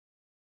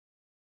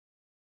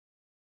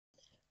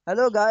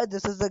Hello guys,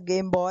 this is the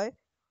Game Boy.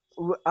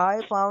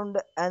 I found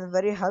a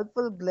very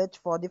helpful glitch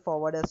for the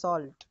forward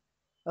assault.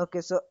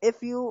 Okay, so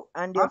if you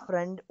and your हाँ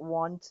friend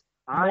wants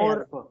हाँ यार more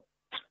रुको।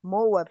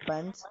 more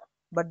weapons,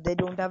 but they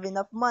don't have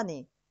enough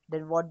money,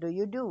 then what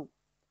do?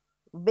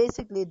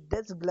 Basically,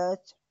 this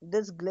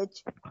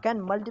glitch can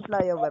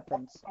multiply your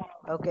weapons.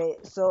 Okay,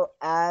 so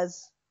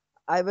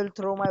I will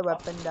throw my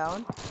weapon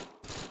down,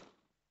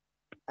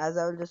 as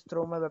I will just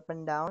throw my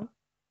weapon down,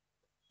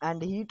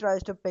 and he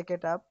tries to pick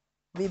it up.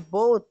 We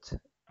both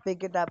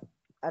pick it up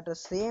at the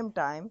same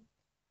time.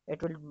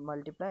 It will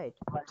multiply it.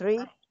 Three,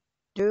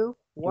 two,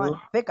 to one.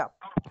 Pick up.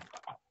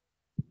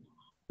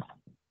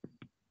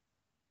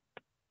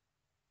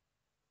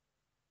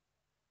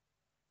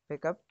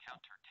 Pick up.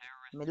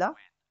 Mila?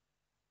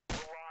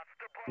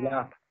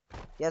 या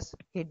Yes,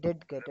 he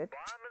did get it.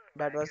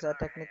 That was a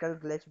technical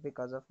glitch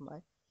because of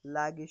my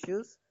lag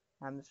issues.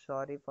 I'm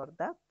sorry for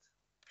that.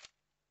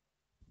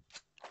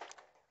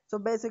 So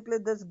basically,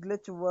 this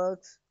glitch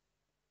works,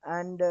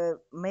 and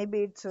maybe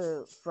it's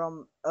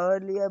from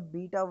earlier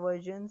beta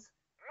versions.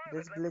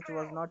 This glitch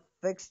was not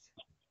fixed.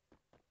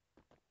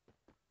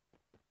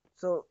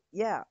 So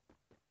yeah,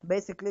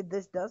 basically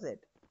this does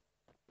it.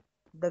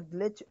 The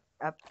glitch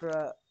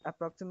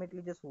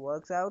approximately just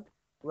works out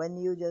when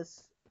you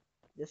just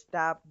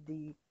tap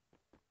the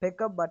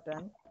pickup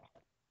button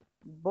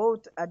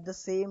both at the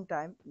same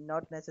time,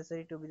 not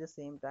necessary to be the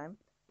same time.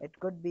 It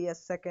could be a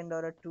second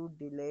or a two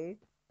delayed.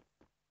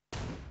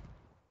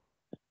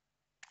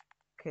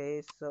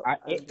 Okay, so A I'm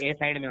A just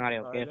side में आ रहे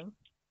हो call के him.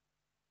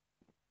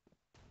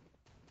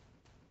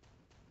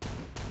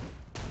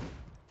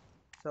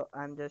 So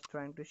I'm just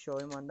trying to show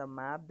him on the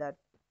map that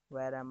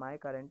where am I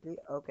currently.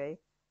 Okay,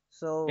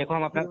 so देखो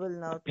हम अपना he will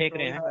now फेंक throw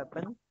रहे his हैं।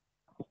 weapon.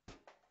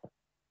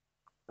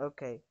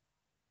 Okay,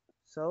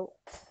 so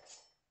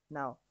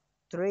now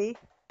three,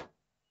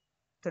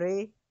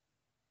 three,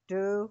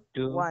 two,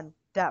 to one,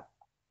 tap.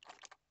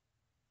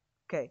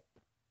 Okay,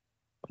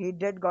 he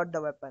did got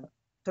the weapon.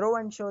 Throw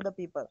and show the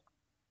people.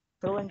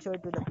 Throw and show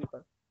it to the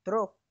people.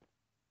 Throw.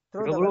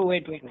 Throw रुक the रुक weapon.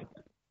 Wait wait wait.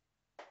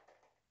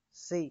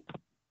 See,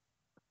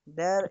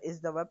 there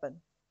is the weapon.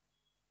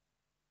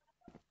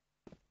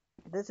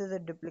 This is a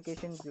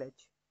duplication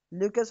glitch.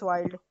 Lucas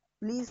Wild,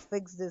 please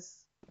fix this.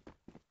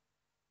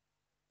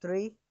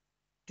 Three,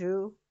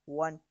 two,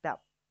 one,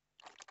 tap.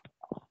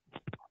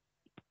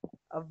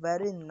 A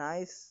very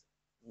nice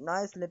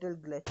little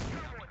glitch.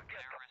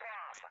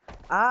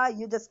 Ah,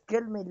 you just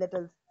killed me,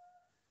 little.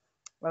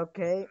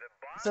 Okay,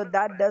 so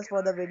that does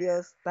for the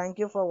videos. Thank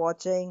you for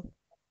watching.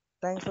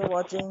 Thanks for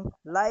watching.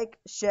 Like,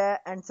 share,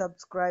 and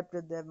subscribe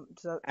to them.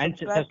 And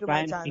Subscribe to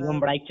my subscribe Shivam channel.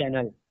 Baraik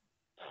channel.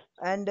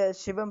 And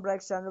Shivam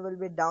Brack's channel will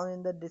be down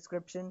in the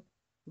description.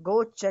 Go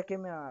check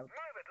him out.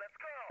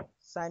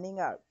 Signing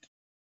out.